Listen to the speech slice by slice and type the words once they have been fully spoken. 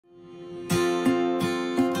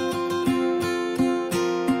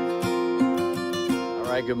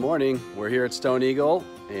Hi, good morning. We're here at Stone Eagle,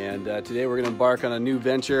 and today we're going to embark on a new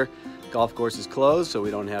venture. Golf course is closed, so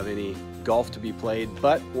we don't have any golf to be played,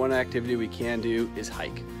 but one activity we can do is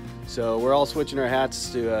hike. So we're all switching our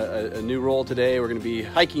hats to a new role today. We're going to be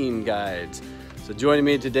hiking guides. So joining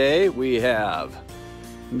me today, we have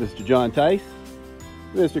Mr. John Tice,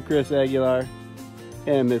 Mr. Chris Aguilar,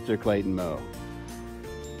 and Mr. Clayton Moe.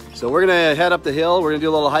 So we're going to head up the hill. We're going to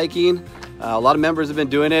do a little hiking. A lot of members have been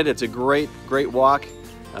doing it. It's a great walk.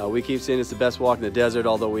 We keep saying it's the best walk in the desert,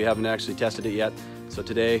 although we haven't actually tested it yet. So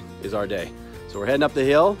today is our day. So we're heading up the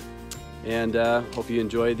hill, and hope you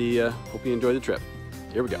enjoy the trip.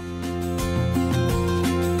 Here we go.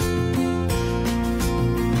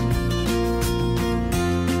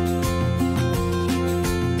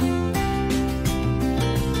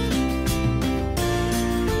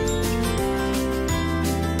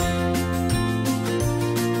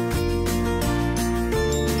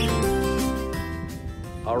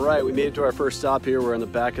 All right, we made it to our first stop here. We're on the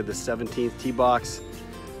back of the 17th tee box.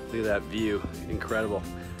 Look at that view, incredible.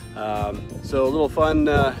 So a little fun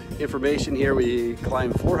information here. We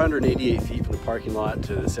climbed 488 feet from the parking lot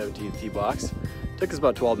to the 17th tee box. Took us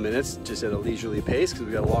about 12 minutes, just at a leisurely pace because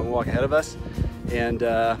we got a long walk ahead of us. And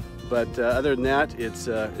but other than that, it's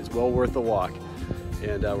well worth the walk.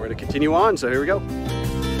 And we're going to continue on. So here we go.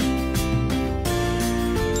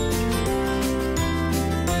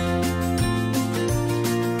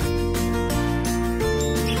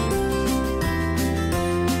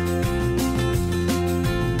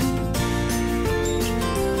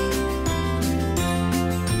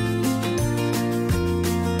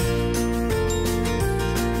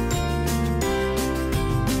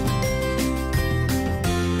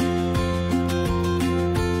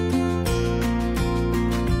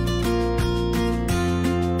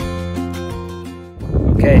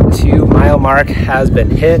 Okay, 2 mile mark has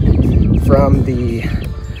been hit from the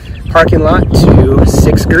parking lot to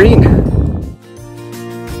 6 green.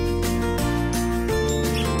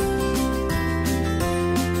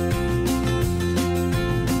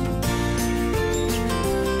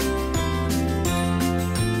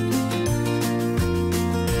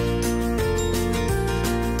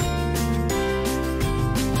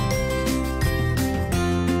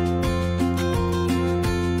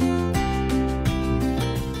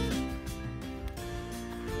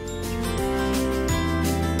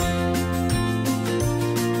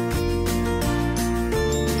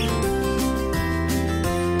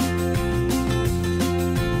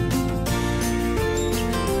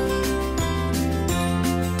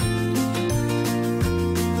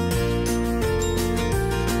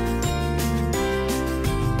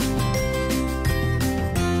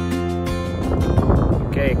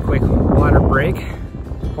 Okay, quick water break.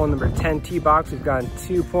 Hole number 10 tee box, we've gone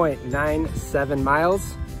 2.97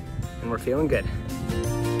 miles and we're feeling good.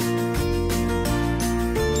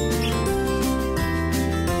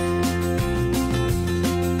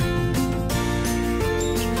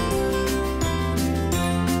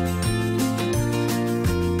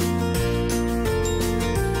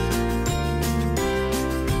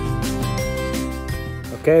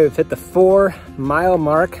 Okay, we've hit the 4 mile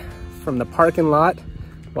mark from the parking lot,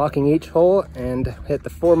 walking each hole, and hit the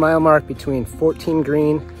 4 mile mark between 14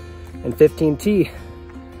 green and 15 tee.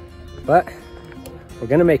 But we're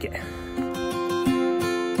gonna make it.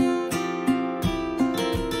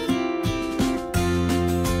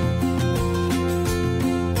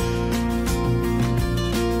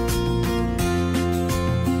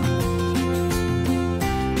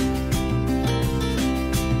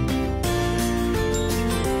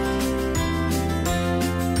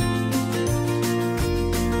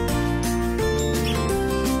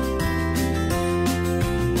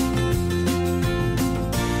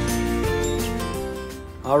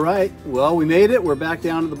 All right, well, we made it. We're back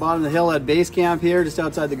down to the bottom of the hill at base camp here, just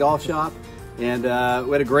outside the golf shop. And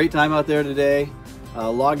we had a great time out there today.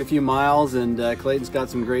 Logged a few miles, and Clayton's got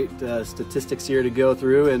some great statistics here to go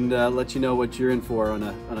through and let you know what you're in for on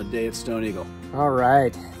a day at Stone Eagle. All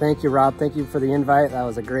right, thank you, Rob. Thank you for the invite. That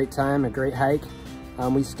was a great time, a great hike.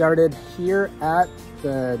 We started here at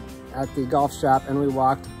the golf shop, and we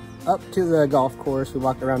walked up to the golf course. We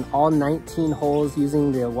walked around all 19 holes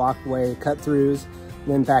using the walkway cut-throughs,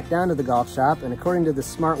 then back down to the golf shop. And according to the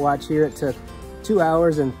smartwatch here, it took 2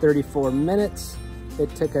 hours and 34 minutes. It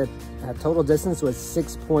took a total distance was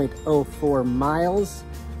 6.04 miles,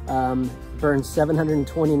 burned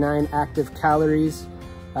 729 active calories,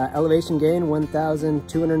 elevation gain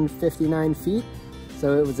 1,259 feet.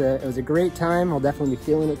 So it was a great time. I'll definitely be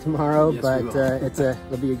feeling it tomorrow, yes, but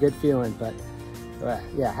it'll be a good feeling. But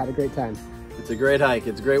yeah, had a great time. It's a great hike.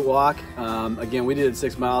 It's a great walk. Again, we did it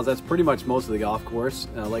 6 miles. That's pretty much most of the golf course.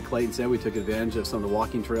 Like Clayton said, we took advantage of some of the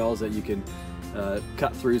walking trails that you can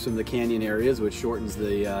cut through some of the canyon areas, which shortens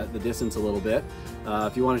the distance a little bit.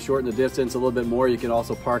 If you want to shorten the distance a little bit more, you can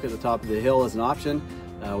also park at the top of the hill as an option.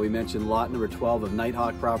 We mentioned lot number 12 of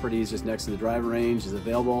Nighthawk Properties just next to the driving range is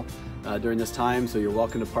available during this time, so you're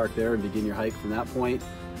welcome to park there and begin your hike from that point.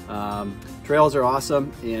 Trails are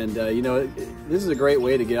awesome, and you know, this is a great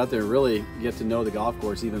way to get out there and really get to know the golf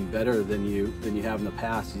course even better than you have in the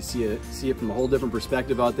past. You see it from a whole different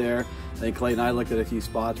perspective out there. I think Clay and I looked at a few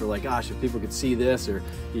spots. We're like, gosh, if people could see this, or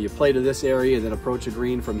you play to this area and then approach a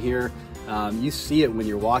green from here. You see it when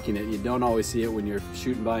you're walking it. You don't always see it when you're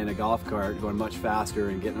shooting by in a golf cart, going much faster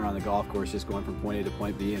and getting around the golf course, just going from point A to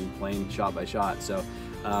point B and playing shot by shot. So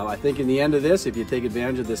I think in the end of this, if you take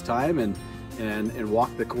advantage of this time and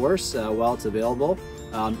walk the course while it's available,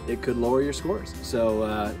 it could lower your scores.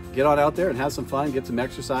 So get on out there and have some fun, get some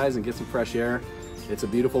exercise and get some fresh air. It's a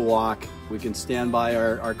beautiful walk. We can stand by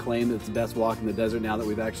our claim that it's the best walk in the desert now that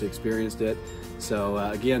we've actually experienced it. So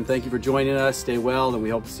again, thank you for joining us. Stay well, and we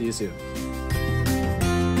hope to see you soon.